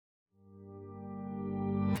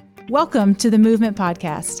Welcome to the Movement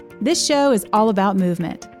Podcast. This show is all about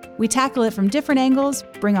movement. We tackle it from different angles,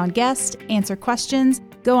 bring on guests, answer questions,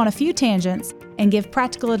 go on a few tangents, and give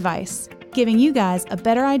practical advice, giving you guys a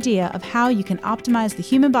better idea of how you can optimize the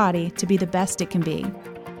human body to be the best it can be.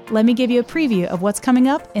 Let me give you a preview of what's coming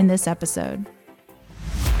up in this episode.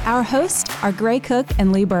 Our hosts are Gray Cook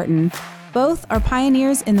and Lee Burton. Both are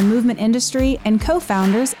pioneers in the movement industry and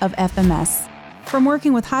co-founders of FMS. From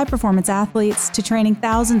working with high-performance athletes to training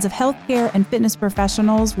thousands of healthcare and fitness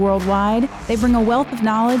professionals worldwide, they bring a wealth of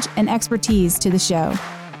knowledge and expertise to the show.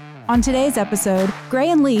 On today's episode, Gray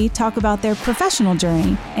and Lee talk about their professional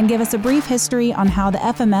journey and give us a brief history on how the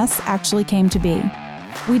FMS actually came to be.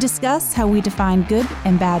 We discuss how we define good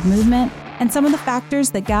and bad movement and some of the factors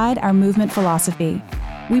that guide our movement philosophy.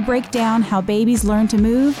 We break down how babies learn to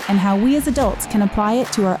move and how we as adults can apply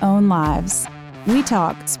it to our own lives. We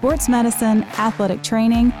talk sports medicine, athletic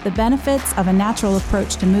training, the benefits of a natural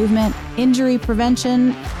approach to movement, injury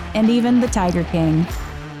prevention, and even the Tiger King.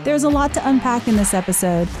 There's a lot to unpack in this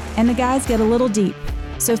episode, and the guys get a little deep,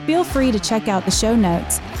 so feel free to check out the show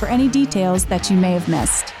notes for any details that you may have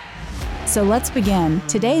missed. So let's begin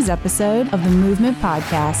today's episode of the Movement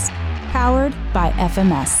Podcast, powered by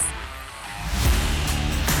FMS.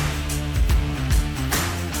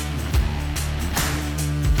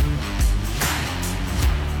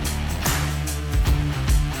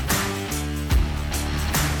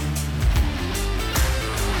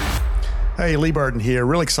 Hey, Lee Burton here.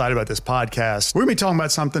 Really excited about this podcast. We're going to be talking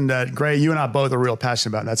about something that, Gray, you and I both are real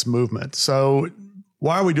passionate about, and that's movement. So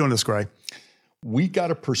why are we doing this, Gray? We got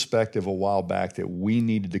a perspective a while back that we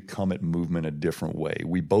needed to come at movement a different way.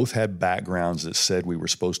 We both had backgrounds that said we were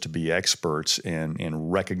supposed to be experts in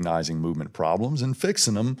recognizing movement problems and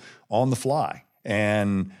fixing them on the fly.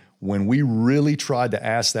 And when we really tried to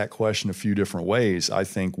ask that question a few different ways, I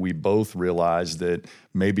think we both realized that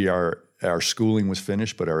maybe our schooling was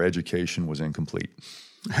finished, but our education was incomplete.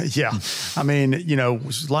 Yeah. I mean, a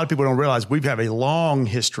lot of people don't realize we have a long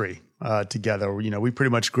history together. We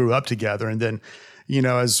pretty much grew up together. And then,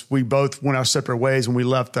 as we both went our separate ways when we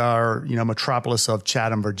left our, metropolis of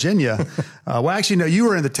Chatham, Virginia. Well, actually, no, you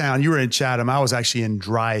were in the town. You were in Chatham. I was actually in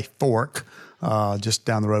Dry Fork, just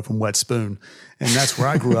down the road from Wet Spoon. And that's where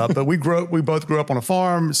I grew up. But we both grew up on a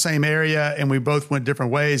farm, same area, and we both went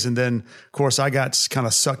different ways. And then, of course, I got kind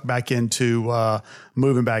of sucked back into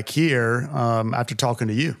moving back here after talking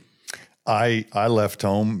to you. I left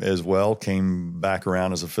home as well, came back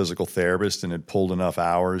around as a physical therapist, and had pulled enough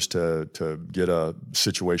hours to get a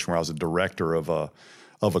situation where I was a director of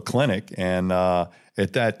a clinic. And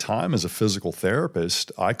at that time, as a physical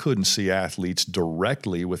therapist, I couldn't see athletes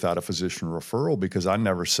directly without a physician referral because I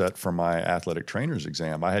never sat for my athletic trainer's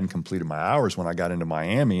exam. I hadn't completed my hours when I got into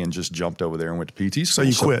Miami and just jumped over there and went to PT school. So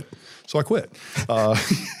you quit? So I quit.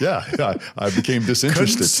 I became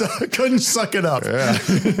disinterested. Couldn't suck it up. Yeah.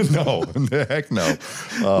 No, heck no.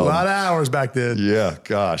 A lot of hours back then. Yeah,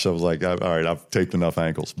 gosh. I was like, all right, I've taped enough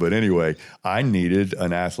ankles. But anyway, I needed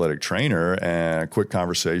an athletic trainer, and a quick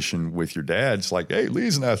conversation with your dad. It's like, hey,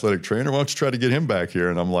 Lee's an athletic trainer. Why don't you try to get him back here?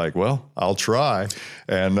 And I'm like, well, I'll try.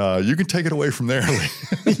 And you can take it away from there,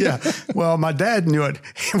 Lee. Yeah. Well, my dad knew it.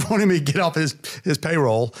 He wanted me to get off his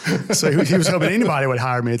payroll. So he was hoping anybody would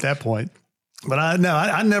hire me at that point. But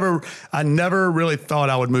I never really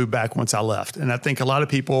thought I would move back once I left. And I think a lot of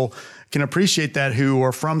people can appreciate that who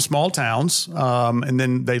are from small towns, and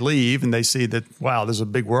then they leave and they see that, wow, there's a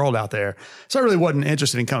big world out there. So I really wasn't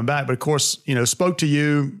interested in coming back, but of course, spoke to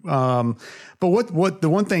you. But what the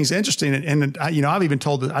one thing's interesting, and I've even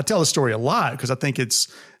I tell the story a lot because I think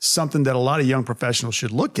it's something that a lot of young professionals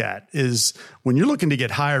should look at is when you're looking to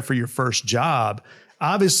get hired for your first job,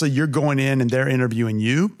 obviously you're going in and they're interviewing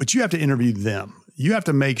you, but you have to interview them. You have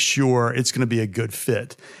to make sure it's going to be a good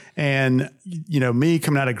fit. And, me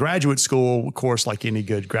coming out of graduate school, of course, like any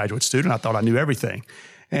good graduate student, I thought I knew everything.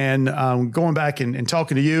 And going back and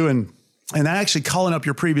talking to you and actually calling up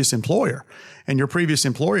your previous employer. And your previous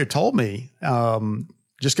employer told me,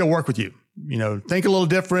 just go work with you. Think a little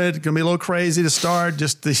different. It's going to be a little crazy to start.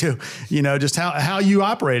 Just how you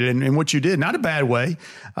operated and what you did. Not a bad way.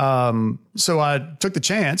 So I took the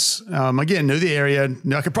chance. Again, knew the area.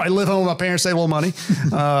 I could probably live home with my parents, save a little money.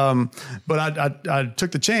 But I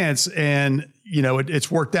took the chance, and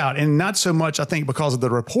it's worked out. And not so much, I think, because of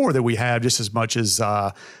the rapport that we have, just as much as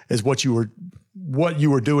what you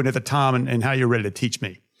were doing at the time and how you're ready to teach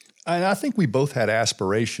me. And I think we both had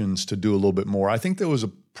aspirations to do a little bit more. I think there was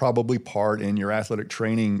probably part in your athletic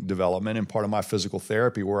training development and part of my physical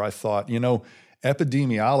therapy where I thought,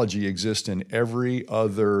 epidemiology exists in every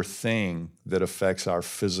other thing that affects our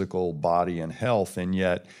physical body and health. And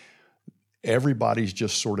yet everybody's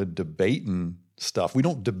just sort of debating stuff. We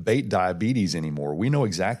don't debate diabetes anymore. We know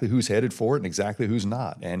exactly who's headed for it and exactly who's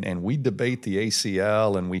not. And we debate the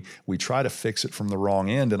ACL, and we try to fix it from the wrong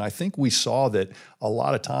end. And I think we saw that a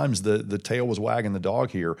lot of times the tail was wagging the dog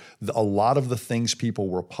here. A lot of the things people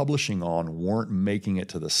were publishing on weren't making it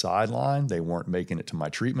to the sideline. They weren't making it to my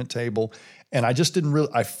treatment table. And I just didn't really,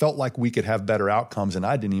 I felt like we could have better outcomes, and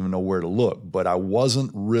I didn't even know where to look. But I was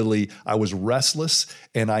restless,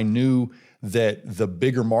 and I knew that the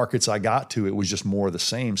bigger markets I got to, it was just more of the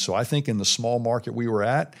same. So I think in the small market we were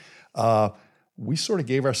at, we sort of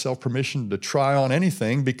gave ourselves permission to try on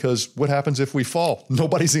anything, because what happens if we fall?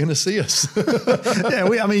 Nobody's going to see us.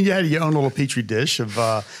 Yeah, you had your own little petri dish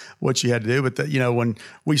of what you had to do. But when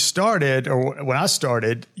we started, or when I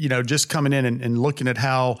started, just coming in and looking at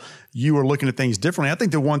how you were looking at things differently, I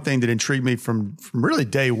think the one thing that intrigued me from really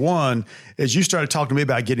day one is you started talking to me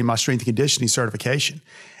about getting my strength and conditioning certification.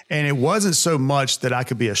 And it wasn't so much that I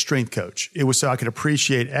could be a strength coach. It was so I could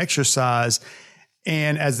appreciate exercise.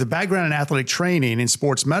 And as the background in athletic training in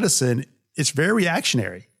sports medicine, it's very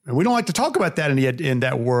reactionary. And we don't like to talk about that in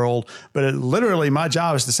that world, but literally my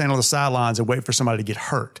job is to stand on the sidelines and wait for somebody to get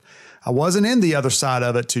hurt. I wasn't in the other side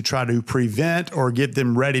of it to try to prevent or get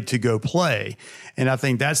them ready to go play. And I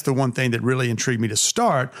think that's the one thing that really intrigued me to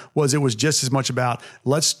start, was it was just as much about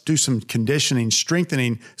let's do some conditioning,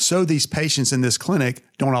 strengthening, so these patients in this clinic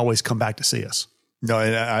don't always come back to see us. No,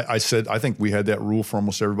 and I think we had that rule for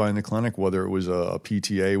almost everybody in the clinic, whether it was a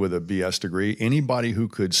PTA with a BS degree, anybody who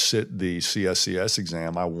could sit the CSCS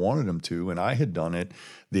exam, I wanted them to, and I had done it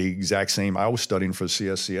the exact same. I was studying for the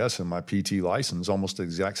CSCS and my PT license almost the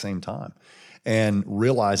exact same time, and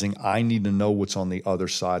realizing I need to know what's on the other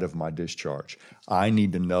side of my discharge. I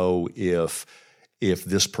need to know if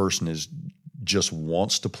this person just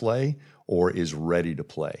wants to play or is ready to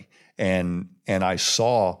play. And I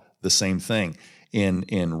saw the same thing.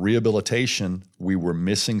 In rehabilitation, we were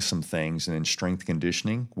missing some things, and in strength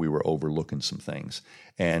conditioning, we were overlooking some things.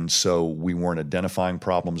 And so we weren't identifying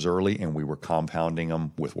problems early, and we were compounding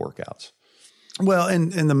them with workouts. Well,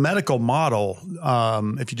 in the medical model,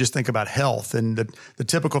 if you just think about health and the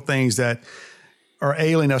typical things that are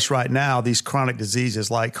ailing us right now, these chronic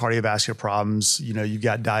diseases like cardiovascular problems, you've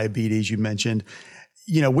got diabetes, you mentioned.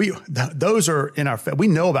 Those are in our, we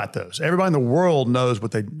know about those. Everybody in the world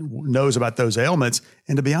knows about those ailments.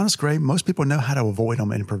 And to be honest, Gray, most people know how to avoid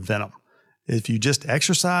them and prevent them. If you just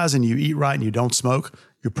exercise and you eat right and you don't smoke,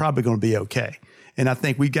 you're probably going to be okay. And I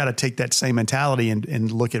think we've got to take that same mentality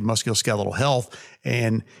and look at musculoskeletal health.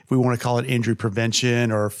 And if we want to call it injury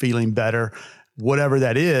prevention or feeling better, whatever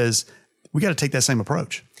that is, we got to take that same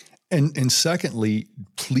approach. And secondly,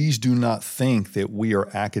 please do not think that we are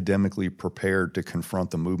academically prepared to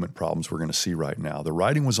confront the movement problems we're going to see right now. The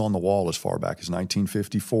writing was on the wall as far back as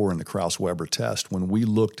 1954 in the Krauss-Weber test, when we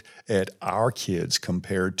looked at our kids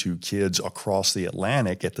compared to kids across the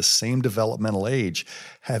Atlantic at the same developmental age,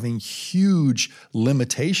 having huge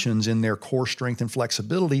limitations in their core strength and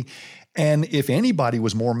flexibility. And if anybody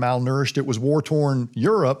was more malnourished, it was war-torn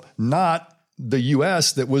Europe, not the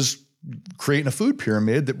U.S. that was creating a food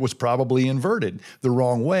pyramid that was probably inverted the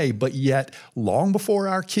wrong way. But yet, long before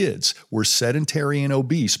our kids were sedentary and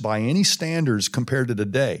obese by any standards compared to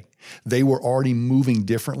today, they were already moving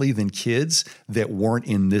differently than kids that weren't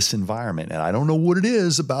in this environment. And I don't know what it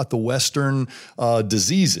is about the Western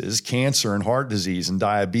diseases, cancer and heart disease and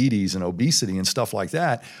diabetes and obesity and stuff like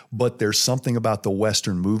that, but there's something about the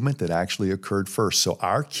Western movement that actually occurred first. So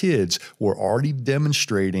our kids were already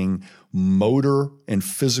demonstrating motor and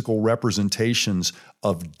physical representations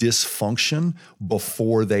of dysfunction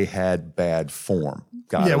before they had bad form.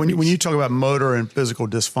 When you talk about motor and physical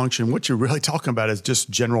dysfunction, what you're really talking about is just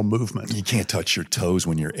general movement. You can't touch your toes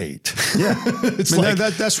when you're 8. Yeah,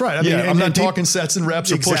 that's right. I'm not talking sets and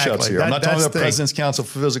reps or push-ups here. I'm not talking about President's Council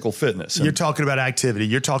for Physical Fitness. You're talking about activity.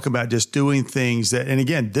 You're talking about just doing things that, and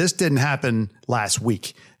again, this didn't happen last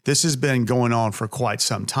week. This has been going on for quite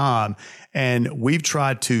some time, and we've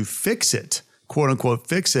tried to fix it, quote unquote,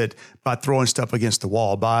 fix it by throwing stuff against the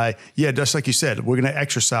wall. Just like you said, we're going to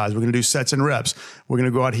exercise. We're going to do sets and reps. We're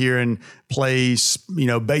going to go out here and play,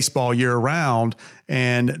 baseball year round.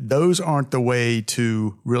 And those aren't the way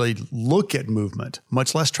to really look at movement,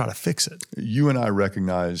 much less try to fix it. You and I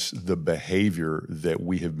recognize the behavior that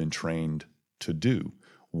we have been trained to do,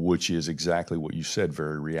 which is exactly what you said,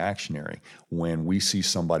 very reactionary. When we see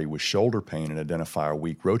somebody with shoulder pain and identify a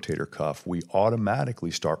weak rotator cuff, we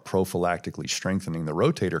automatically start prophylactically strengthening the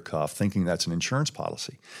rotator cuff, thinking that's an insurance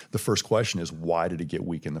policy. The first question is, why did it get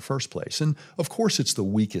weak in the first place? And of course, it's the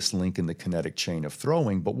weakest link in the kinetic chain of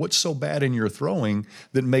throwing, but what's so bad in your throwing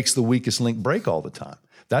that makes the weakest link break all the time?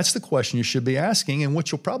 That's the question you should be asking, and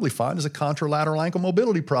what you'll probably find is a contralateral ankle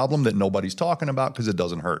mobility problem that nobody's talking about because it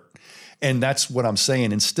doesn't hurt. And that's what I'm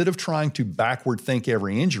saying. Instead of trying to backward think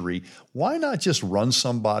every injury, why not just run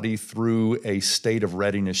somebody through a state of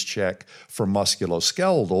readiness check for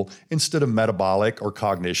musculoskeletal instead of metabolic or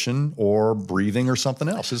cognition or breathing or something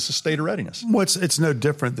else? It's a state of readiness. Well, it's no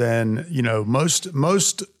different than,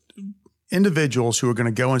 most individuals who are going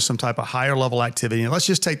to go in some type of higher level activity. And let's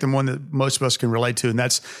just take the one that most of us can relate to, and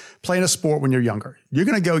that's playing a sport when you're younger. You're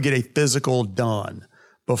going to go get a physical done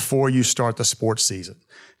before you start the sports season,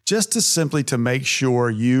 just to make sure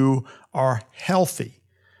you are healthy.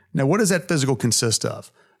 Now, what does that physical consist of?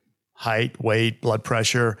 Height, weight, blood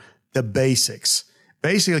pressure, the basics.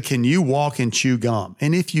 Basically, can you walk and chew gum?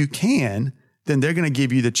 And if you can, then they're going to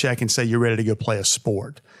give you the check and say you're ready to go play a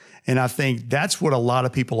sport. And I think that's what a lot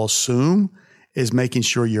of people assume is making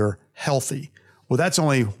sure you're healthy. Well, that's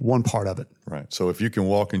only one part of it. Right. So if you can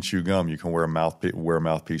walk and chew gum, you can wear a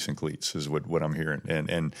mouthpiece and cleats is what I'm hearing.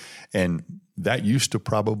 And that used to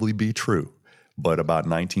probably be true. But about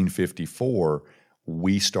 1954,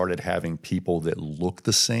 we started having people that looked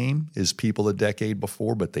the same as people a decade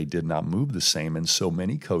before, but they did not move the same. And so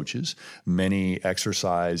many coaches, many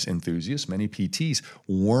exercise enthusiasts, many PTs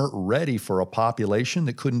weren't ready for a population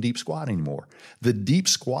that couldn't deep squat anymore. The deep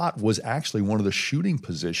squat was actually one of the shooting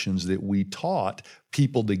positions that we taught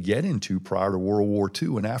people to get into prior to World War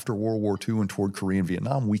II. And after World War II and toward Korea and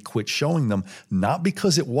Vietnam, we quit showing them, not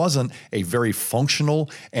because it wasn't a very functional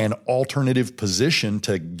and alternative position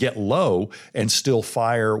to get low and still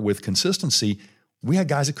fire with consistency. We had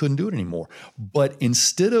guys that couldn't do it anymore. But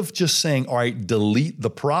instead of just saying, all right, delete the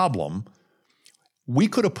problem, we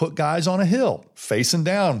could have put guys on a hill, facing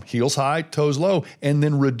down, heels high, toes low, and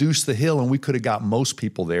then reduce the hill. And we could have got most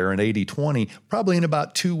people there in 80-20, probably in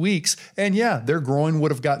about 2 weeks. And yeah, their groin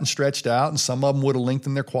would have gotten stretched out and some of them would have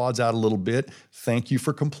lengthened their quads out a little bit. Thank you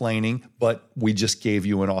for complaining, but we just gave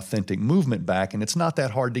you an authentic movement back. And it's not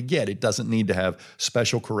that hard to get. It doesn't need to have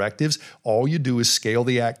special correctives. All you do is scale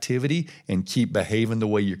the activity and keep behaving the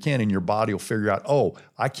way you can, and your body will figure out, oh,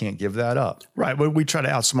 I can't give that up. Right. But we try to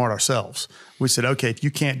outsmart ourselves. We said, okay, if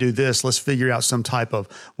you can't do this, let's figure out some type of,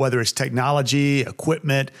 whether it's technology,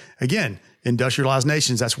 equipment. Again, industrialized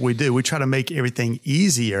nations, that's what we do. We try to make everything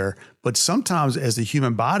easier. But sometimes as the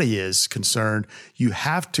human body is concerned, you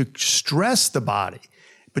have to stress the body,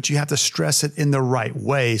 but you have to stress it in the right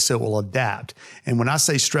way so it will adapt. And when I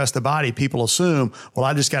say stress the body, people assume, well,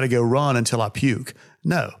 I just got to go run until I puke.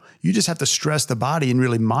 No, you just have to stress the body and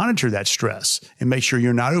really monitor that stress and make sure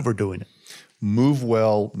you're not overdoing it. Move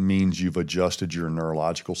well means you've adjusted your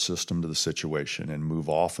neurological system to the situation, and move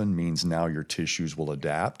often means now your tissues will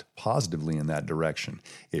adapt positively in that direction.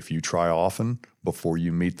 If you try often before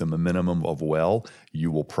you meet the minimum of well,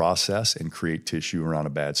 you will process and create tissue around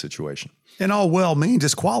a bad situation. And all well means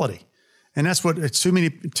is quality. And that's what it's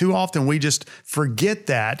too often we just forget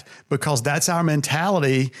that, because that's our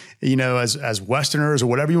mentality, as Westerners or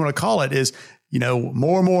whatever you want to call it, is,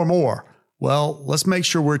 more. Well, let's make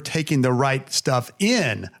sure we're taking the right stuff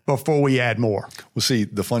in before we add more. Well, see,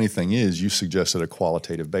 the funny thing is you suggested a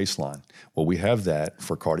qualitative baseline. Well, we have that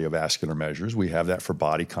for cardiovascular measures. We have that for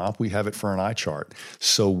body comp. We have it for an eye chart.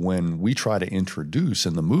 So when we try to introduce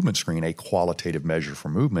in the movement screen a qualitative measure for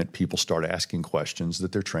movement, people start asking questions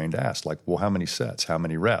that they're trained to ask, like, well, how many sets? How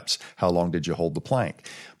many reps? How long did you hold the plank?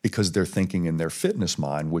 Because they're thinking in their fitness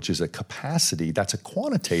mind, which is a capacity, that's a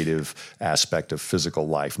quantitative aspect of physical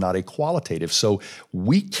life, not a qualitative. So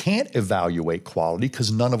we can't evaluate quality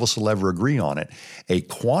because none of us will ever agree on it. A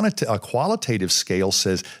qualitative scale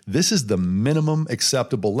says this is the minimum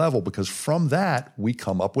acceptable level, because from that, we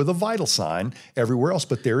come up with a vital sign everywhere else,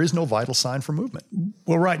 but there is no vital sign for movement.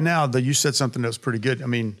 Well, right now, you said something that was pretty good. I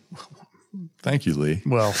mean, thank you, Lee.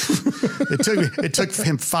 Well, it took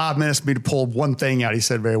him 5 minutes for me to pull one thing out. He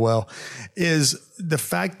said very well, is the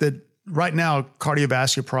fact that right now,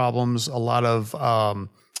 cardiovascular problems, a lot of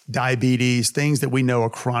diabetes, things that we know are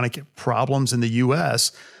chronic problems in the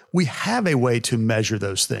U.S., we have a way to measure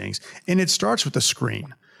those things. And it starts with the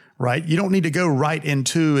screen, right? You don't need to go right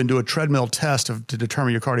into and do a treadmill test to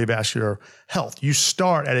determine your cardiovascular health. You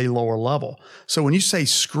start at a lower level. So when you say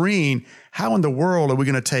screen, how in the world are we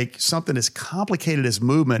going to take something as complicated as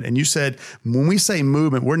movement? And you said, when we say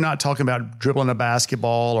movement, we're not talking about dribbling a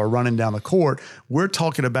basketball or running down the court. We're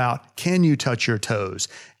talking about, can you touch your toes?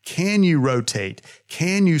 Can you rotate?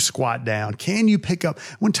 Can you squat down? Can you pick up?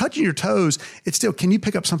 When touching your toes, it's still, can you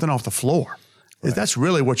pick up something off the floor? Right. That's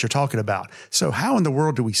really what you're talking about. So how in the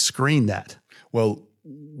world do we screen that? Well,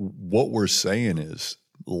 what we're saying is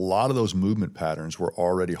a lot of those movement patterns were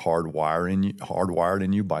already hardwired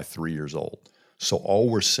in you by 3 years old. So all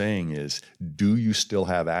we're saying is, do you still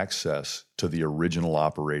have access to the original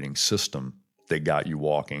operating system that got you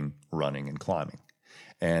walking, running, and climbing?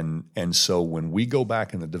 And so when we go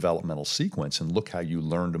back in the developmental sequence and look how you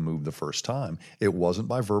learned to move the first time, it wasn't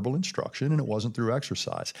by verbal instruction and it wasn't through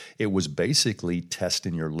exercise. It was basically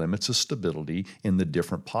testing your limits of stability in the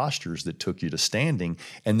different postures that took you to standing,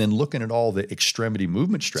 and then looking at all the extremity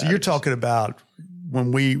movement strategies. So you're talking about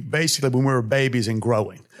when we were babies and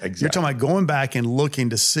growing. Exactly. You're talking about going back and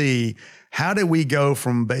looking to see how did we go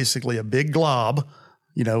from basically a big glob,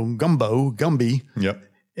 Gumby, Yep.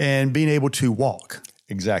 and being able to walk.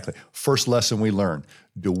 Exactly. First lesson we learned,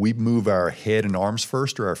 do we move our head and arms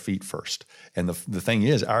first or our feet first? And the thing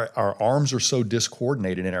is, our arms are so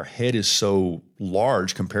discoordinated and our head is so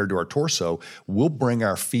large compared to our torso, we'll bring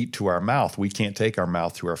our feet to our mouth. We can't take our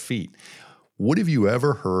mouth to our feet. What have you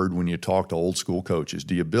ever heard when you talk to old school coaches?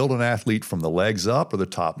 Do you build an athlete from the legs up or the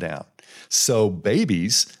top down? So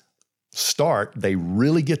babies they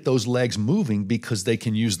really get those legs moving because they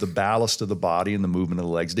can use the ballast of the body and the movement of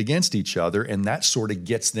the legs against each other, and that sort of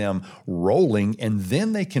gets them rolling, and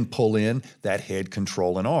then they can pull in that head,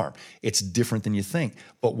 control, and arm. It's different than you think.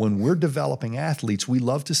 But when we're developing athletes, we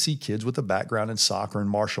love to see kids with a background in soccer and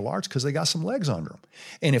martial arts because they got some legs under them.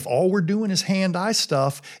 And if all we're doing is hand-eye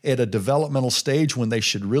stuff at a developmental stage when they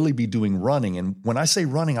should really be doing running, and when I say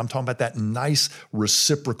running, I'm talking about that nice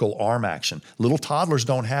reciprocal arm action. Little toddlers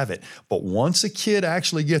don't have it. But once a kid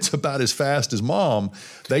actually gets about as fast as mom,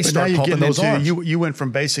 they start pumping those arms. You went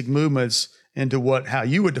from basic movements into how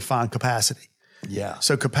you would define capacity. Yeah.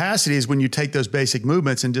 So capacity is when you take those basic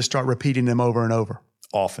movements and just start repeating them over and over.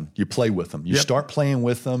 Often. You play with them. You start playing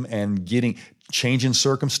with them and change in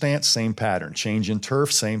circumstance, same pattern. Change in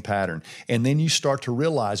turf, same pattern. And then you start to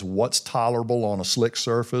realize what's tolerable on a slick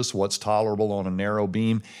surface, what's tolerable on a narrow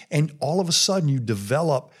beam. And all of a sudden you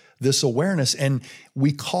develop this awareness, and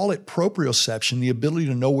we call it proprioception, the ability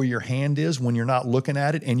to know where your hand is when you're not looking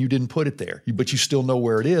at it and you didn't put it there, but you still know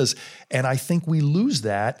where it is. And I think we lose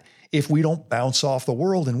that if we don't bounce off the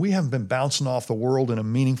world, and we haven't been bouncing off the world in a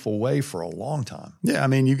meaningful way for a long time. Yeah, I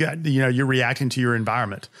mean, you're reacting to your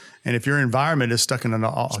environment, and if your environment is stuck in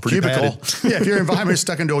a cubicle, if your environment is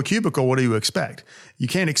stuck into a cubicle, what do you expect? You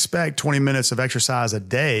can't expect 20 minutes of exercise a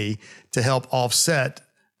day to help offset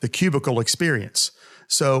the cubicle experience.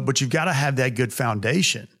 So, but you've got to have that good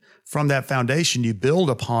foundation. From that foundation, you build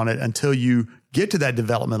upon it until you get to that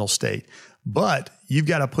developmental state. But you've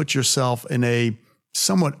got to put yourself in a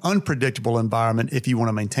somewhat unpredictable environment if you want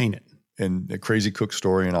to maintain it. And a crazy cook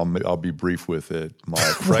story, and I'll be brief with it. My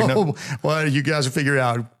pregnant. Well, you guys will figure it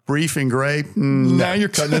out. Brief and great. Now you're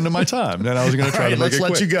cutting into my time. Then I was going to try to make it quick.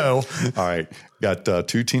 Let's let you go. All right. Got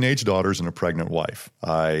 2 teenage daughters and a pregnant wife.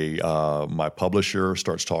 My publisher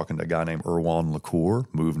starts talking to a guy named Erwan LaCour,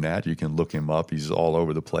 MoveNat. You can look him up. He's all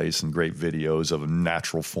over the place and great videos of a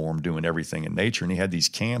natural form doing everything in nature. And he had these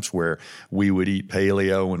camps where we would eat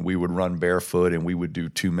paleo and we would run barefoot and we would do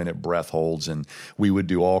 2-minute breath holds and we would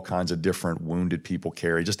do all kinds of different wounded people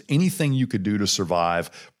carry, just anything you could do to survive,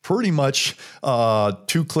 pretty much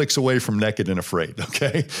 2 clicks away from naked and afraid,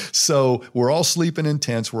 okay? So we're all sleeping in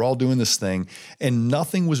tents. We're all doing this thing. And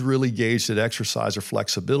nothing was really gauged at exercise or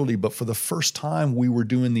flexibility. But for the first time, we were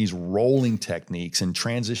doing these rolling techniques and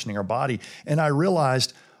transitioning our body. And I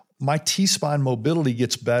realized my T-spine mobility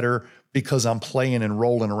gets better because I'm playing and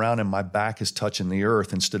rolling around and my back is touching the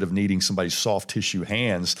earth instead of needing somebody's soft tissue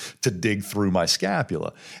hands to dig through my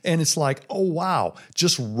scapula. And it's like, oh, wow,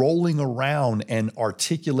 just rolling around and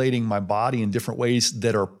articulating my body in different ways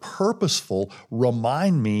that are purposeful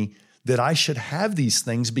remind me that I should have these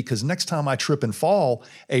things, because next time I trip and fall,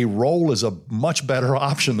 a roll is a much better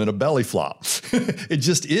option than a belly flop. It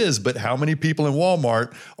just is. But how many people in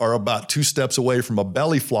Walmart are about 2 steps away from a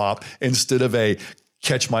belly flop instead of a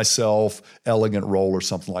catch myself elegant roll or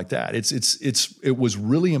something like that? It was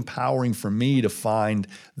really empowering for me to find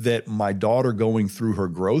that my daughter going through her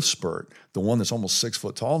growth spurt, the one that's almost 6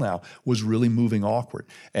 foot tall now, was really moving awkward.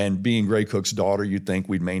 And being Gray Cook's daughter, you'd think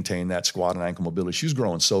we'd maintain that squat and ankle mobility. She was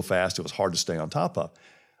growing so fast, it was hard to stay on top of.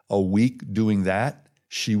 A week doing that,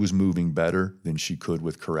 she was moving better than she could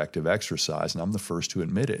with corrective exercise. And I'm the first to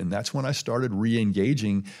admit it. And that's when I started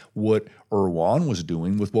re-engaging what Erwan was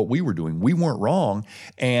doing with what we were doing. We weren't wrong.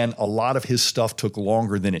 And a lot of his stuff took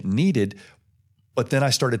longer than it needed. But then I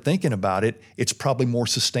started thinking about it. It's probably more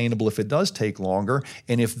sustainable if it does take longer.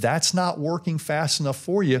 And if that's not working fast enough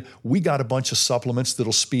for you, we got a bunch of supplements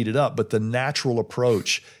that'll speed it up. But the natural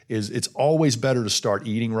approach is it's always better to start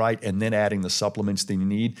eating right and then adding the supplements that you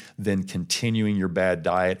need than continuing your bad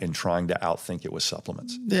diet and trying to outthink it with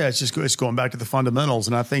supplements. Yeah, it's going back to the fundamentals.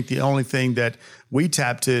 And I think the only thing that we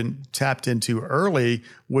tapped into early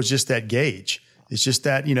was just that gauge. It's just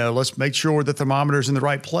that, let's make sure the thermometer's in the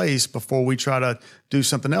right place before we try to do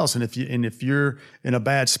something else. And if you're in a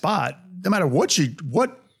bad spot, no matter what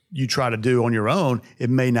you try to do on your own, it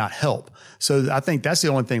may not help. So I think that's the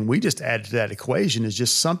only thing we just added to that equation is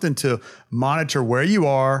just something to monitor where you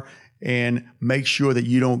are and make sure that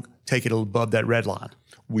you don't take it above that red line.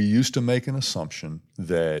 We used to make an assumption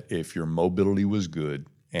that if your mobility was good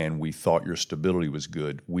and we thought your stability was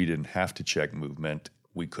good, we didn't have to check movement.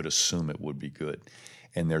 We could assume it would be good.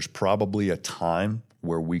 And there's probably a time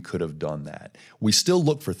where we could have done that. We still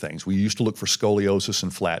look for things. We used to look for scoliosis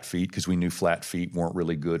and flat feet because we knew flat feet weren't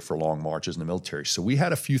really good for long marches in the military. So we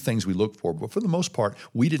had a few things we looked for, but for the most part,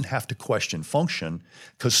 we didn't have to question function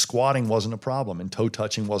because squatting wasn't a problem and toe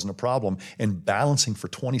touching wasn't a problem and balancing for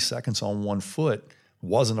 20 seconds on one foot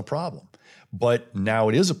wasn't a problem. But now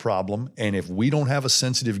it is a problem, and if we don't have a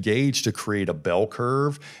sensitive gauge to create a bell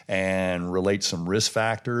curve and relate some risk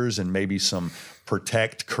factors and maybe some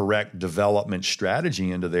protect, correct development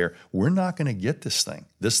strategy into there, we're not going to get this thing.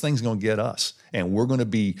 This thing's going to get us, and we're going to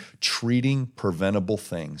be treating preventable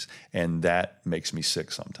things, and that makes me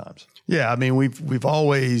sick sometimes. Yeah, I mean, we've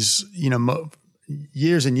always,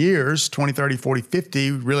 years and years, 20, 30, 40,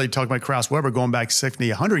 50, really talking about Kraus Weber going back 60,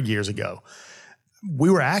 100 years ago, we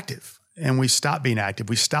were active. And we stopped being active.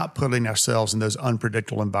 We stopped putting ourselves in those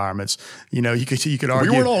unpredictable environments. You could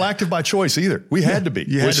argue. We weren't all active by choice either. We had to be.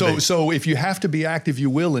 To be. So if you have to be active, you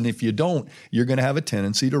will. And if you don't, you're going to have a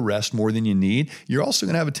tendency to rest more than you need. You're also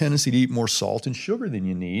going to have a tendency to eat more salt and sugar than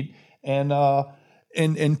you need. And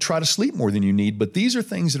try to sleep more than you need. But these are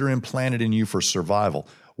things that are implanted in you for survival.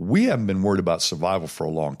 We haven't been worried about survival for a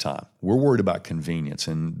long time. We're worried about convenience.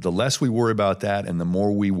 And the less we worry about that and the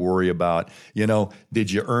more we worry about, did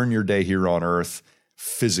you earn your day here on earth,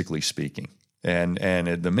 physically speaking? And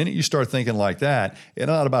the minute you start thinking like that, it's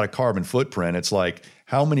not about a carbon footprint. It's like,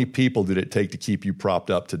 how many people did it take to keep you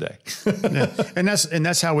propped up today? Yeah. And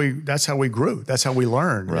that's how we grew. That's how we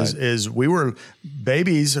learned. Right. Is we were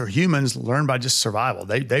babies or humans learn by just survival.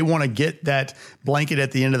 They want to get that blanket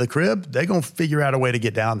at the end of the crib. They're going to figure out a way to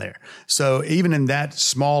get down there. So even in that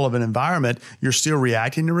small of an environment, you're still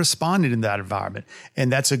reacting and responding in that environment,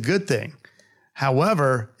 and that's a good thing.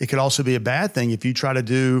 However, it could also be a bad thing if you try to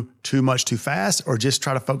do too much too fast or just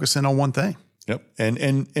try to focus in on one thing. Yep.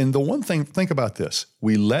 And the one thing, think about this.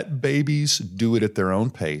 We let babies do it at their own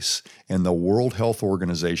pace, and the World Health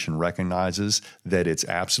Organization recognizes that it's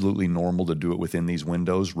absolutely normal to do it within these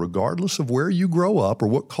windows, regardless of where you grow up or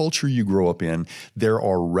what culture you grow up in. There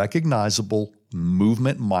are recognizable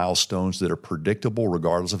movement milestones that are predictable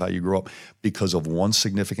regardless of how you grow up because of one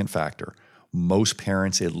significant factor. Most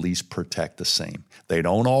parents at least protect the same. They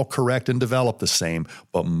don't all correct and develop the same,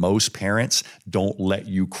 but most parents don't let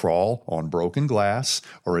you crawl on broken glass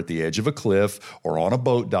or at the edge of a cliff or on a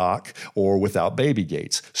boat dock or without baby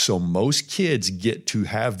gates. So most kids get to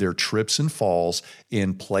have their trips and falls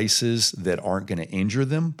in places that aren't going to injure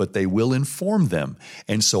them, but they will inform them.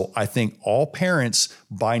 And so I think all parents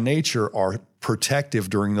by nature are protective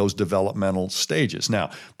during those developmental stages.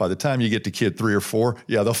 Now, by the time you get to kid 3 or 4,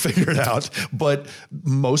 they'll figure it out. But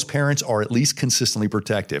most parents are at least consistently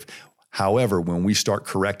protective. However, when we start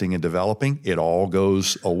correcting and developing, it all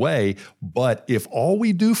goes away. But if all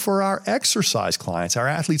we do for our exercise clients, our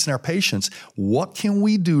athletes and our patients, what can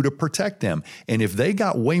we do to protect them? And if they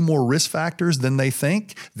got way more risk factors than they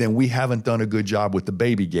think, then we haven't done a good job with the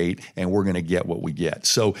baby gate, and we're going to get what we get.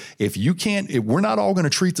 So if we're not all going to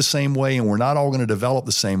treat the same way and we're not all going to develop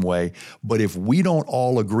the same way, but if we don't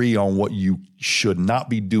all agree on what you should not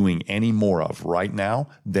be doing any more of right now,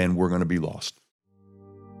 then we're going to be lost.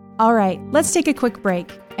 All right, let's take a quick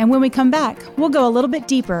break. And when we come back, we'll go a little bit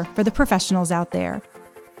deeper for the professionals out there.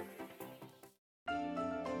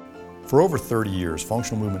 For over 30 years,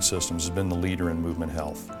 Functional Movement Systems has been the leader in movement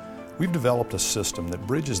health. We've developed a system that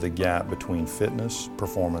bridges the gap between fitness,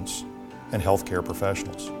 performance, and healthcare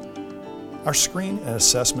professionals. Our screen and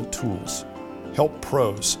assessment tools help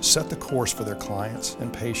pros set the course for their clients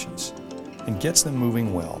and patients and gets them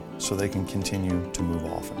moving well so they can continue to move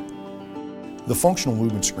often. The Functional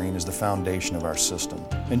Movement Screen is the foundation of our system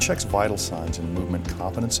and checks vital signs in movement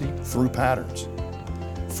competency through patterns.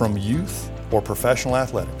 From youth or professional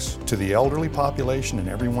athletics to the elderly population and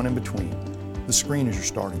everyone in between, the screen is your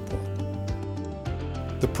starting point.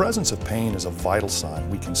 The presence of pain is a vital sign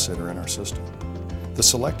we consider in our system. The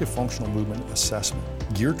Selective Functional Movement Assessment,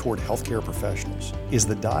 geared toward healthcare professionals, is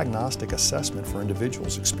the diagnostic assessment for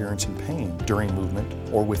individuals experiencing pain during movement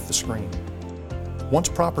or with the screen. Once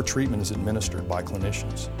proper treatment is administered by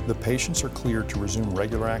clinicians, the patients are cleared to resume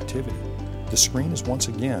regular activity. The screen is once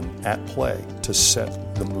again at play to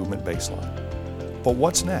set the movement baseline. But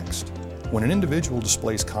what's next? When an individual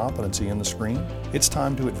displays competency in the screen, it's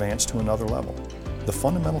time to advance to another level. The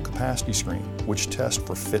Fundamental Capacity Screen, which tests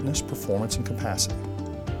for fitness, performance, and capacity.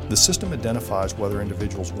 The system identifies whether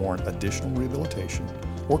individuals warrant additional rehabilitation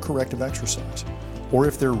or corrective exercise, or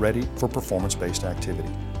if they're ready for performance-based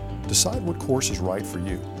activity. Decide what course is right for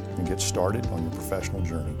you and get started on your professional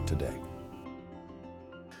journey today.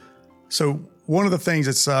 So one of the things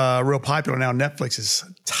that's real popular now on Netflix is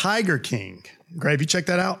Tiger King. Gray, have you checked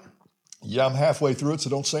that out? Yeah, I'm halfway through it,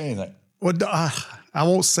 so don't say anything. Well, I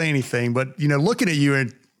won't say anything, but, looking at you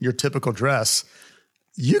in your typical dress,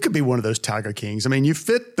 you could be one of those Tiger Kings. I mean, you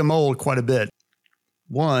fit the mold quite a bit.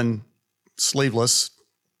 One, sleeveless,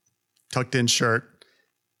 tucked in shirt.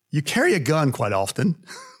 You carry a gun quite often.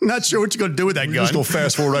 Not sure what you're going to do with that gun. Just go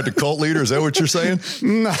fast forward right to cult leader. Is that what you're saying?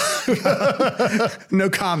 No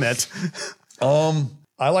comment.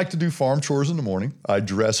 I like to do farm chores in the morning. I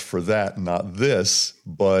dress for that, not this,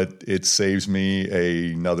 but it saves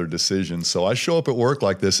me another decision. So I show up at work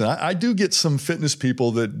like this, and I do get some fitness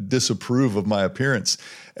people that disapprove of my appearance,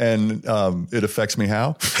 and it affects me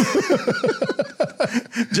how?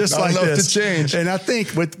 Just not like enough this. to change. And I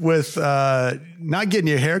think with not getting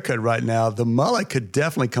your hair cut right now, the mullet could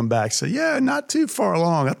definitely come back. So yeah, not too far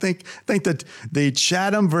along. I think that the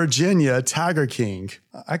Chatham, Virginia Tiger King.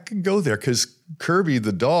 I could go there because Kirby,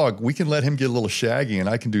 the dog, we can let him get a little shaggy, and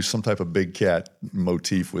I can do some type of big cat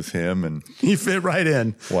motif with him. And you fit right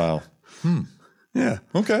in. Wow. Yeah.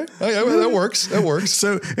 Okay. Oh, yeah, well, that works. That works.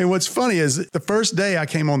 So, and what's funny is the first day I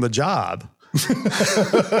came on the job,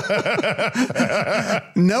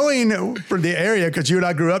 knowing from the area, because you and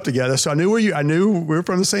I grew up together, so I knew we were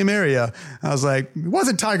from the same area. I was like, it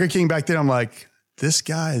wasn't Tiger King back then. I'm like, this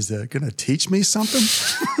guy is going to teach me something.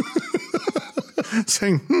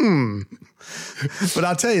 Saying, But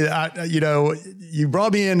I'll tell you, you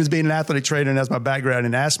brought me in as being an athletic trainer and as my background,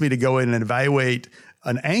 and asked me to go in and evaluate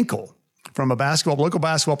an ankle from a local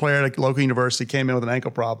basketball player at a local university. Came in with an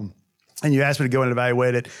ankle problem. And you asked me to go in and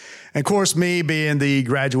evaluate it. And of course, me being the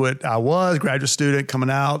graduate student coming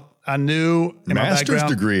out, I knew in master's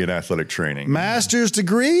degree in athletic training. Master's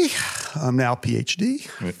degree. I'm now PhD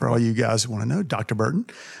for all you guys who want to know, Dr. Burton.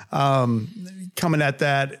 Coming at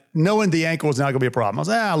that, knowing the ankle was not going to be a problem. I was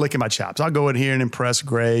like, I'll lick in my chops. I'll go in here and impress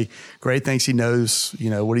Gray. Gray thinks he knows,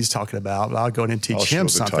 what he's talking about. But I'll go in and teach him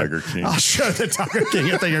something. Tiger King. I'll show the Tiger King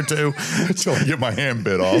a thing or two. So I get my hand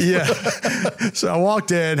bit off. Yeah. So I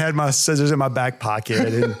walked in, had my scissors in my back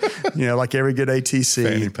pocket, and like every good ATC.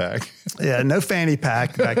 Fanny pack. Yeah, no fanny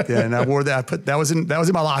pack back then. I wore that. That was in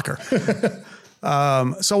my locker.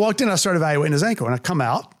 So I walked in, I started evaluating his ankle, and I come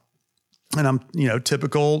out, and I'm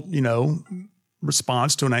typical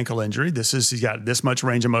response to an ankle injury. He's got this much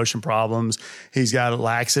range of motion problems. He's got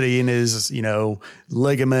laxity in his,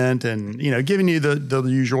 ligament, and, giving you the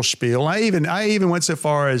usual spiel. I even went so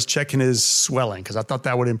far as checking his swelling, because I thought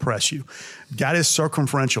that would impress you. Got his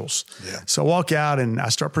circumferentials. Yeah. So I walk out and I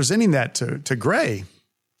start presenting that to Gray,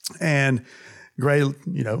 and Gray,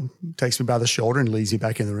 takes me by the shoulder and leads me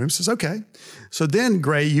back in the room, says, okay. So then,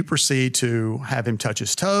 Gray, you proceed to have him touch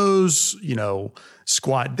his toes,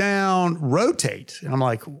 squat down, rotate. And I'm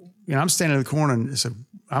like, I'm standing in the corner, and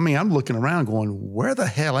I'm looking around going, where the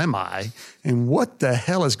hell am I? And what the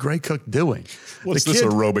hell is Gray Cook doing? What's this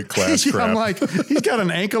aerobic class crap? I'm like, he's got an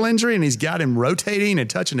ankle injury, and he's got him rotating and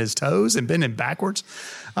touching his toes and bending backwards.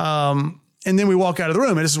 And then we walk out of the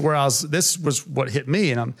room, and this was what hit me.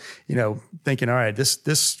 And I'm, thinking, all right,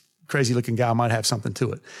 this crazy looking guy might have something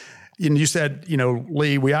to it. And you said,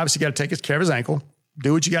 Lee, we obviously got to take care of his ankle,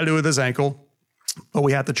 do what you got to do with his ankle, but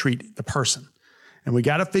we have to treat the person. And we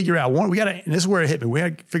got to figure out and this is where it hit me. We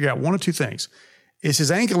had to figure out one of two things. Is his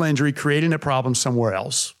ankle injury creating a problem somewhere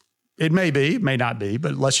else? It may be, it may not be,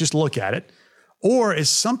 but let's just look at it. Or is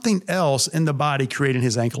something else in the body creating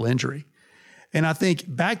his ankle injury? And I think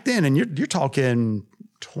back then, and you're talking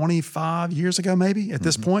 25 years ago, maybe at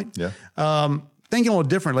this point. Yeah. Thinking a little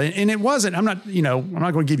differently. And it wasn't, I'm not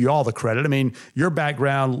going to give you all the credit. I mean, your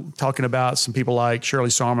background talking about some people like Shirley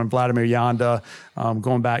Sarman, Vladimir Yanda,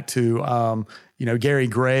 going back to, Gary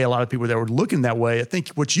Gray, a lot of people that were looking that way. I think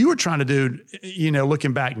what you were trying to do,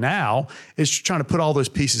 looking back now, is trying to put all those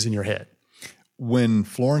pieces in your head. When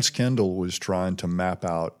Florence Kendall was trying to map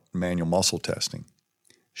out manual muscle testing,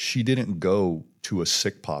 she didn't go to a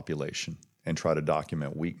sick population and try to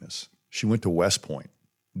document weakness. She went to West Point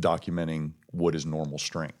documenting what is normal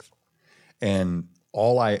strength. And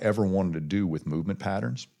all I ever wanted to do with movement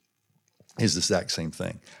patterns is the exact same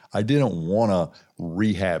thing. I didn't want to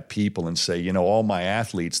rehab people and say, all my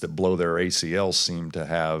athletes that blow their ACLs seem to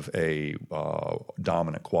have a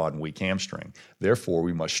dominant quad and weak hamstring. Therefore,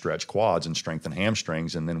 we must stretch quads and strengthen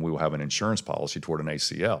hamstrings, and then we will have an insurance policy toward an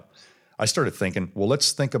ACL. I started thinking, well,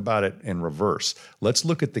 let's think about it in reverse. Let's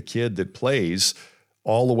look at the kid that plays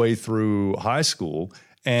all the way through high school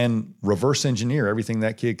and reverse engineer everything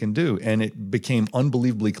that kid can do. And it became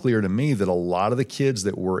unbelievably clear to me that a lot of the kids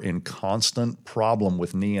that were in constant problem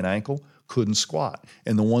with knee and ankle couldn't squat.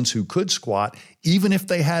 And the ones who could squat, even if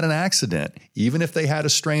they had an accident, even if they had a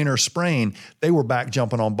strain or sprain, they were back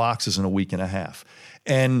jumping on boxes in a week and a half.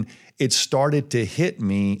 And it started to hit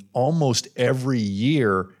me almost every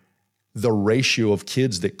year, the ratio of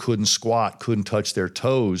kids that couldn't squat, couldn't touch their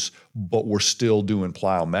toes, but were still doing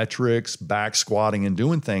plyometrics, back squatting and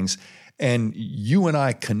doing things. And you and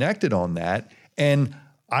I connected on that. And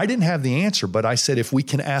I didn't have the answer, but I said, if we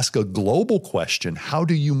can ask a global question, how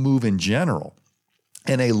do you move in general?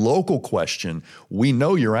 And a local question, we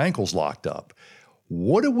know your ankle's locked up.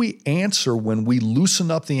 What do we answer when we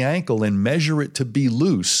loosen up the ankle and measure it to be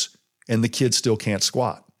loose and the kid still can't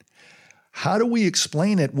squat? How do we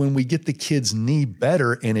explain it when we get the kid's knee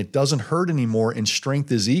better and it doesn't hurt anymore and strength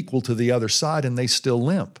is equal to the other side and they still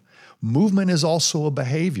limp? Movement is also a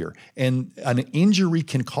behavior, and an injury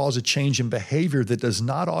can cause a change in behavior that does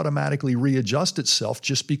not automatically readjust itself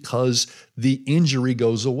just because the injury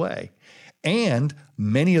goes away. And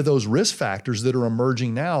many of those risk factors that are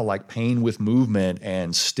emerging now, like pain with movement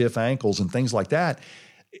and stiff ankles and things like that,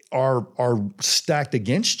 are stacked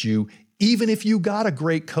against you. Even if you got a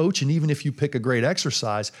great coach and even if you pick a great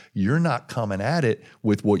exercise, you're not coming at it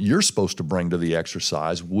with what you're supposed to bring to the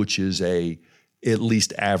exercise, which is at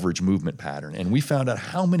least average movement pattern. And we found out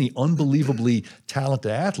how many unbelievably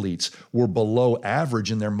talented athletes were below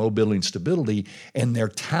average in their mobility and stability, and their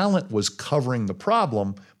talent was covering the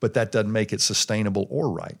problem, but that doesn't make it sustainable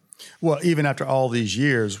or right. Well, even after all these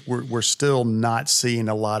years, we're still not seeing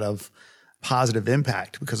a lot of positive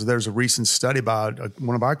impact, because there's a recent study by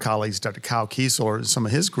one of our colleagues, Dr. Kyle Kiesel, and some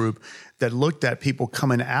of his group, that looked at people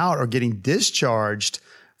coming out or getting discharged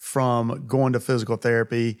from going to physical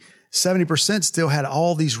therapy. 70% still had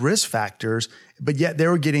all these risk factors, but yet they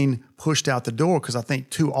were getting pushed out the door, because I think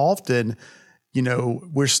too often,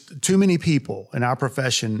 too many people in our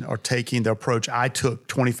profession are taking the approach I took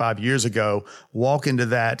 25 years ago, walk into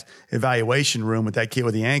that evaluation room with that kid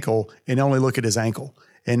with the ankle and only look at his ankle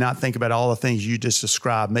and not think about all the things you just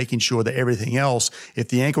described, making sure that everything else, if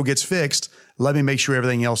the ankle gets fixed, let me make sure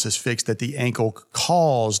everything else is fixed that the ankle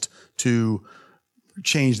caused to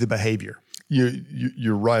change the behavior.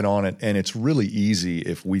 You're right on it. And it's really easy,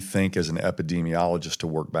 if we think as an epidemiologist, to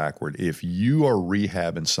work backward. If you are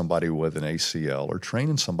rehabbing somebody with an ACL or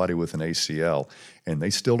training somebody with an ACL and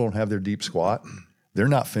they still don't have their deep squat, they're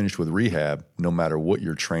not finished with rehab, no matter what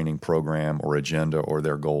your training program or agenda or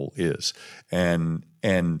their goal is. And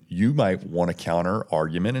you might want to counter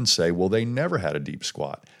argument and say, well, they never had a deep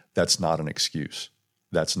squat. That's not an excuse.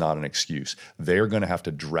 That's not an excuse. They're going to have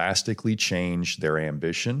to drastically change their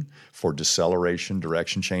ambition for deceleration,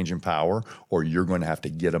 direction change, and power, or you're going to have to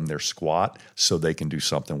get them their squat so they can do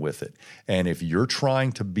something with it. And if you're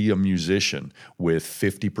trying to be a musician with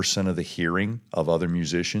 50% of the hearing of other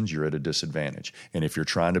musicians, you're at a disadvantage. And if you're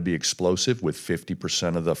trying to be explosive with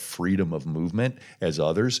 50% of the freedom of movement as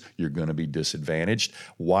others, you're going to be disadvantaged.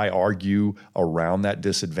 Why argue around that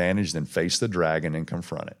disadvantage? Then face the dragon and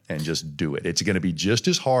confront it and just do it. It's going to be just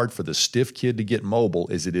as hard for the stiff kid to get mobile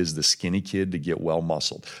as it is the skinny kid to get well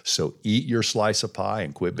muscled. So eat your slice of pie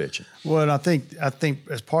and quit bitching. Well, and I think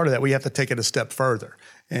as part of that, we have to take it a step further.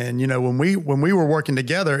 And when we were working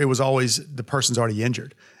together, it was always the person's already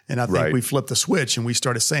injured. And I think we flipped the switch and we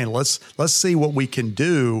started saying, let's see what we can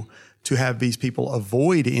do to have these people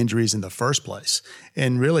avoid injuries in the first place.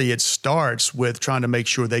 And really it starts with trying to make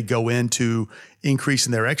sure they go into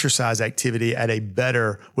increasing their exercise activity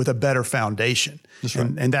with a better foundation. That's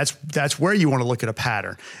right. And that's where you want to look at a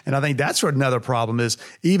pattern. And I think that's what another problem is.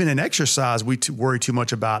 Even in exercise, we worry too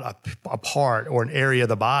much about a part or an area of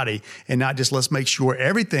the body, and not just let's make sure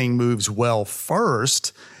everything moves well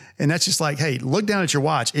first. And that's just like, hey, look down at your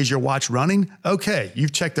watch. Is your watch running? Okay,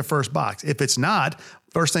 you've checked the first box. If it's not,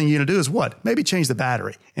 first thing you're going to do is what? Maybe change the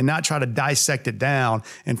battery and not try to dissect it down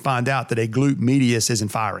and find out that a glute medius isn't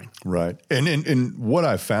firing. Right. And what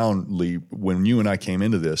I found, Lee, when you and I came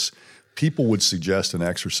into this, people would suggest an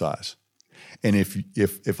exercise. And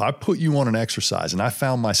if I put you on an exercise and I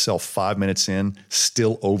found myself 5 minutes in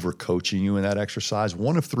still overcoaching you in that exercise,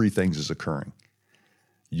 one of three things is occurring.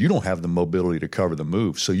 You don't have the mobility to cover the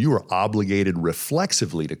move, so you are obligated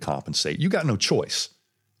reflexively to compensate. You got no choice.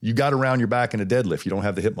 You got around your back in a deadlift. You don't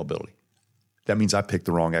have the hip mobility. That means I picked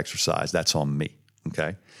the wrong exercise. That's on me,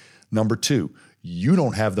 okay? Number two, you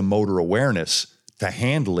don't have the motor awareness to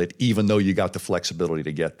handle it even though you got the flexibility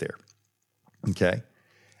to get there, okay?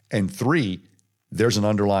 And three, there's an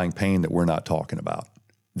underlying pain that we're not talking about.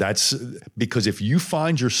 That's because if you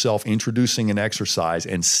find yourself introducing an exercise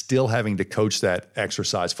and still having to coach that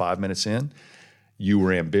exercise 5 minutes in, you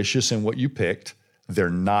were ambitious in what you picked, they're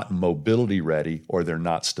not mobility ready or they're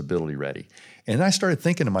not stability ready. And I started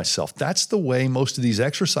thinking to myself, that's the way most of these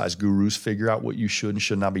exercise gurus figure out what you should and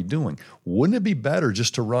should not be doing. Wouldn't it be better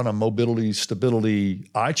just to run a mobility stability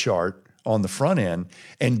eye chart on the front end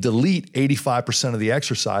and delete 85% of the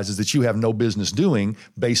exercises that you have no business doing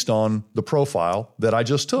based on the profile that I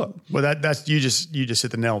just took? Well, that's you just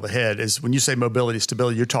hit the nail on the head. Is when you say mobility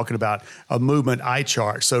stability, you're talking about a movement eye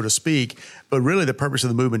chart, so to speak. But really, the purpose of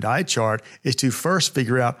the movement eye chart is to first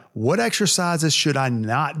figure out what exercises should I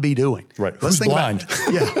not be doing. Right. Who's blind?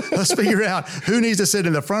 Let's figure out who needs to sit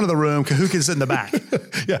in the front of the room, who can sit in the back.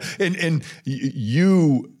 Yeah, and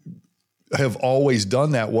you have always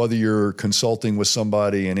done that, whether you're consulting with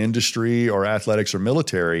somebody in industry or athletics or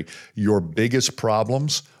military. Your biggest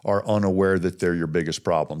problems are unaware that they're your biggest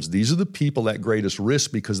problems. These are the people at greatest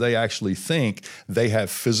risk because they actually think they have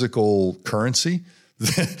physical currency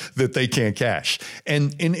that they can't cash.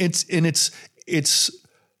 And it's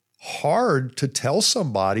hard to tell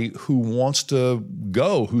somebody who wants to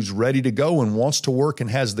go, who's ready to go and wants to work and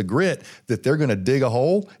has the grit, that they're going to dig a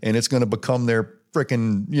hole and it's going to become their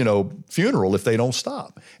frickin', funeral if they don't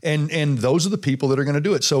stop. And those are the people that are going to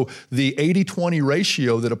do it. So the 80-20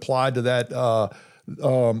 ratio that applied to that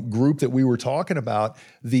group that we were talking about,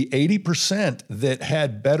 the 80% that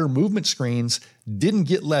had better movement screens didn't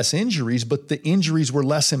get less injuries, but the injuries were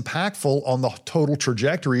less impactful on the total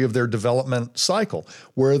trajectory of their development cycle,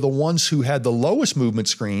 where the ones who had the lowest movement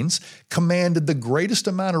screens commanded the greatest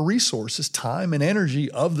amount of resources, time and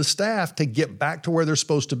energy of the staff to get back to where they're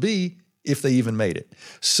supposed to be if they even made it.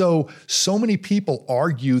 So many people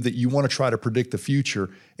argue that you want to try to predict the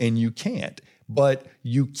future and you can't. But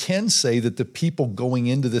you can say that the people going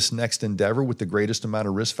into this next endeavor with the greatest amount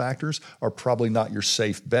of risk factors are probably not your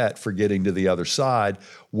safe bet for getting to the other side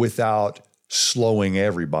without slowing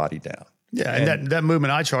everybody down. Yeah, and that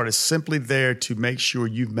movement eye chart is simply there to make sure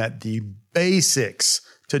you've met the basics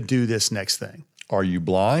to do this next thing. Are you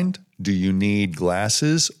blind? Do you need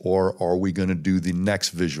glasses? Or are we going to do the next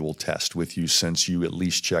visual test with you since you at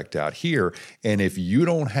least checked out here? And if you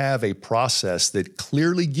don't have a process that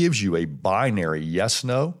clearly gives you a binary yes,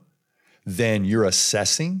 no, then you're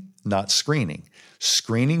assessing, not screening.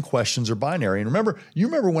 Screening questions are binary. And you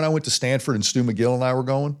remember when I went to Stanford and Stu McGill and I were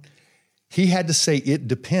going? He had to say it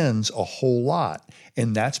depends a whole lot.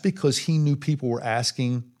 And that's because he knew people were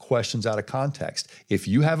asking questions out of context. If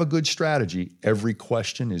you have a good strategy, every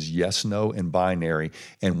question is yes, no, and binary.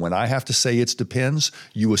 And when I have to say it depends,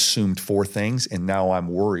 you assumed four things, and now I'm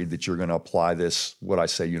worried that you're going to apply this, what I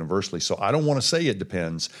say universally. So I don't want to say it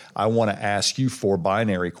depends. I want to ask you four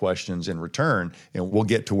binary questions in return, and we'll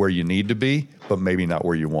get to where you need to be, but maybe not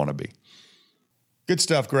where you want to be. Good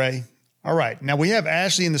stuff, Gray. All right. Now we have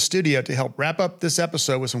Ashley in the studio to help wrap up this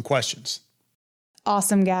episode with some questions.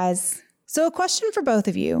 Awesome, guys. So a question for both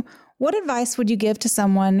of you. What advice would you give to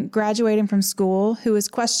someone graduating from school who is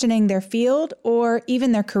questioning their field or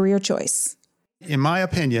even their career choice? In my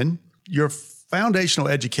opinion, your foundational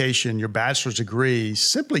education, your bachelor's degree,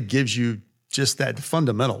 simply gives you just that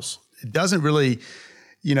fundamentals. It doesn't really,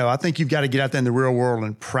 I think you've got to get out there in the real world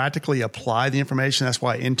and practically apply the information. That's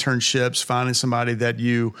why internships, finding somebody that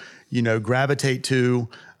you gravitate to,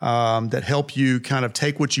 that help you kind of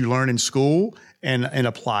take what you learn in school and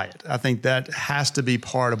apply it. I think that has to be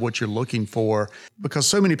part of what you're looking for, because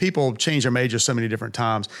so many people change their majors so many different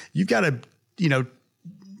times. You've got to,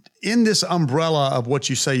 in this umbrella of what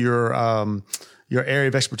you say your area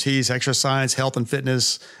of expertise, exercise science, health and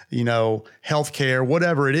fitness, healthcare,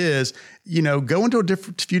 whatever it is, go into a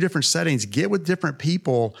few different settings, get with different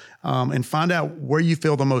people, and find out where you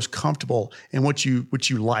feel the most comfortable and what you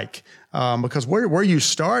like. Because where you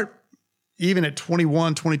start even at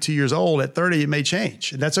 21, 22 years old, at 30, it may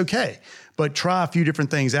change, and that's okay. But try a few different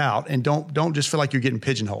things out, and don't just feel like you're getting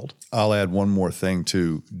pigeonholed. I'll add one more thing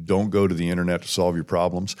too. Don't go to the internet to solve your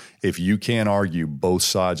problems. If you can't argue both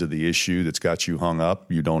sides of the issue that's got you hung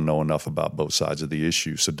up, you don't know enough about both sides of the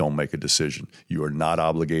issue, so don't make a decision. You are not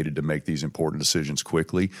obligated to make these important decisions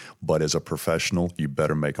quickly, but as a professional, you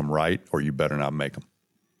better make them right, or you better not make them.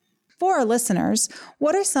 For our listeners,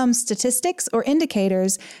 what are some statistics or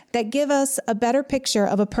indicators that give us a better picture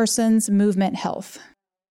of a person's movement health?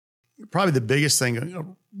 Probably the biggest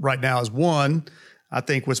thing right now is, one, I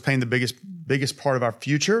think what's playing the biggest part of our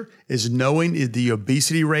future is knowing the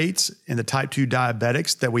obesity rates and the type 2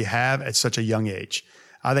 diabetics that we have at such a young age.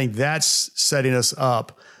 I think that's setting us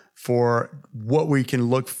up for what we can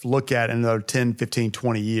look at in another 10, 15,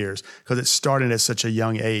 20 years, because it's starting at such a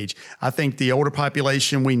young age. I think the older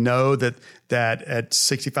population, we know that at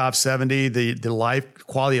 65, 70, the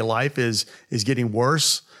quality of life is getting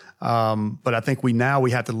worse. But I think we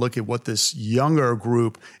have to look at what this younger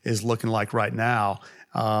group is looking like right now.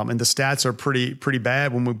 And the stats are pretty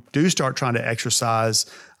bad when we do start trying to exercise,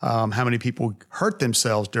 how many people hurt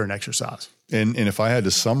themselves during exercise. And if I had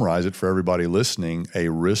to summarize it for everybody listening, a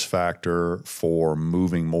risk factor for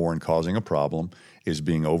moving more and causing a problem is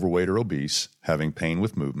being overweight or obese, having pain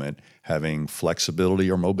with movement, having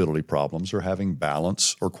flexibility or mobility problems, or having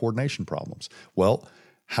balance or coordination problems. Well,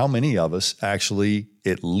 how many of us actually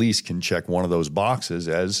at least can check one of those boxes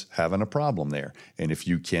as having a problem there? And if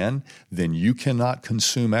you can, then you cannot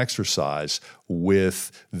consume exercise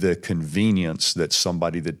with the convenience that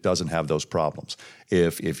somebody that doesn't have those problems.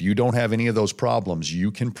 If you don't have any of those problems,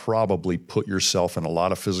 you can probably put yourself in a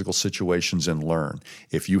lot of physical situations and learn.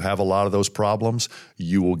 If you have a lot of those problems,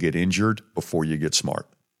 you will get injured before you get smart,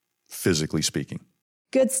 physically speaking.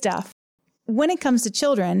 Good stuff. When it comes to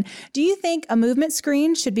children, do you think a movement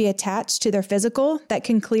screen should be attached to their physical that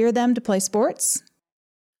can clear them to play sports?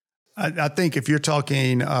 I think if you're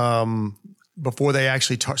talking before they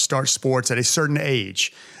actually start sports at a certain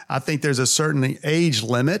age, I think there's a certain age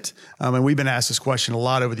limit. And we've been asked this question a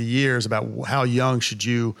lot over the years about how young should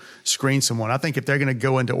you screen someone. I think if they're going to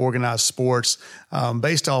go into organized sports,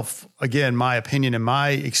 based off, again, my opinion and my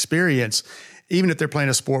experience, even if they're playing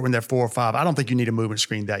a sport when they're 4 or 5, I don't think you need a movement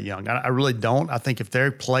screen that young. I really don't. I think if they're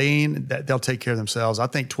playing, they'll take care of themselves. I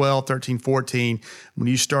think 12, 13, 14, when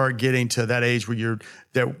you start getting to that age where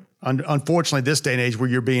unfortunately, this day and age where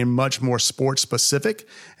you're being much more sports specific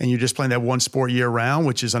and you're just playing that one sport year round,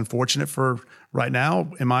 which is unfortunate for right now,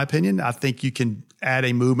 in my opinion, I think you can add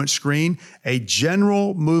a movement screen, a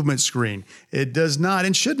general movement screen. It does not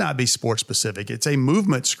and should not be sports specific. It's a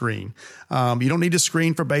movement screen. You don't need to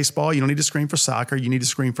screen for baseball. You don't need to screen for soccer. You need to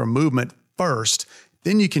screen for movement first.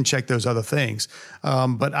 Then you can check those other things.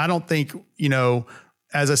 But I don't think,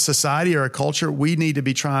 as a society or a culture, we need to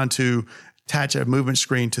be trying to attach a movement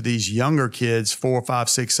screen to these younger kids, 4, 5,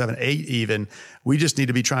 6, 7, 8 even. We just need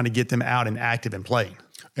to be trying to get them out and active and playing.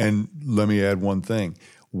 And let me add one thing.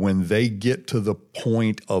 When they get to the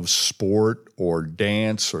point of sport or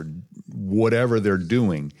dance or whatever they're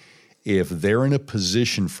doing, if they're in a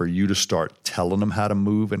position for you to start telling them how to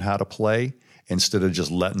move and how to play, instead of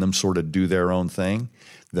just letting them sort of do their own thing,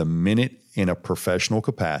 the minute in a professional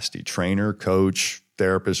capacity, trainer, coach,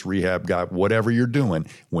 therapist, rehab guy, whatever you're doing,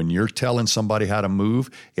 when you're telling somebody how to move,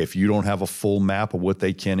 if you don't have a full map of what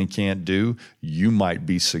they can and can't do, you might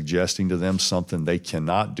be suggesting to them something they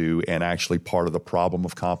cannot do and actually part of the problem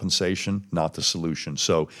of compensation, not the solution.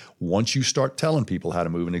 So once you start telling people how to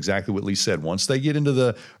move, and exactly what Lee said, once they get into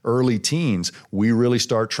the early teens, we really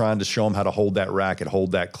start trying to show them how to hold that racket,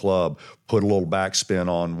 hold that club, put a little backspin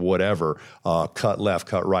on whatever, cut left,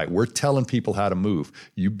 cut right. We're telling people how to move.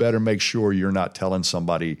 You better make sure you're not telling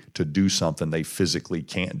somebody to do something they physically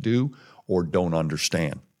can't do or don't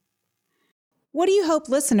understand. What do you hope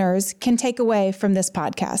listeners can take away from this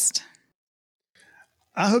podcast?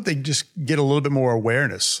 I hope they just get a little bit more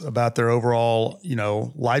awareness about their overall,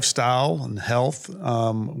 lifestyle and health,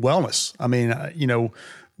 wellness. I mean,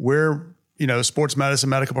 we're sports medicine,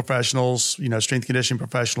 medical professionals, strength conditioning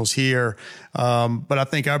professionals here. But I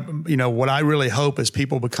think, what I really hope is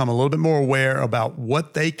people become a little bit more aware about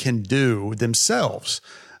what they can do themselves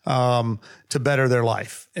to better their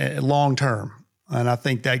life long term. And I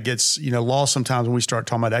think that gets, lost sometimes when we start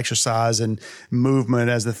talking about exercise and movement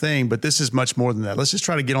as the thing. But this is much more than that. Let's just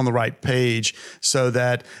try to get on the right page so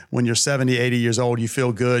that when you're 70, 80 years old, you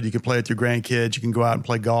feel good. You can play with your grandkids. You can go out and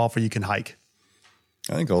play golf or you can hike.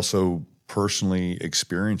 I think also personally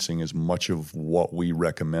experiencing as much of what we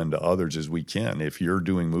recommend to others as we can. If you're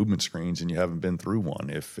doing movement screens and you haven't been through one,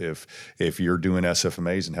 if you're doing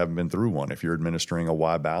SFMAs and haven't been through one, if you're administering a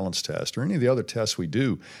Y balance test or any of the other tests we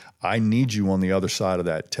do, I need you on the other side of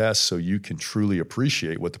that test so you can truly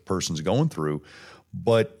appreciate what the person's going through.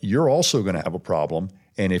 But you're also going to have a problem.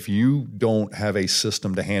 And if you don't have a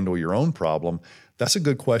system to handle your own problem, that's a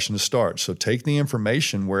good question to start. So take the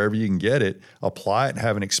information wherever you can get it, apply it,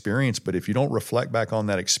 have an experience. But if you don't reflect back on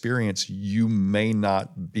that experience, you may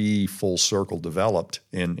not be full circle developed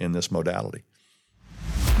in this modality.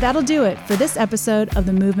 That'll do it for this episode of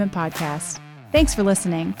the Movement Podcast. Thanks for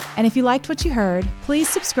listening. And if you liked what you heard, please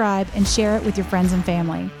subscribe and share it with your friends and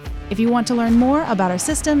family. If you want to learn more about our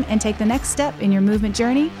system and take the next step in your movement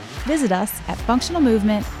journey, visit us at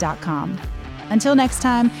functionalmovement.com. Until next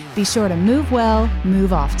time, be sure to move well,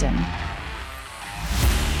 move often.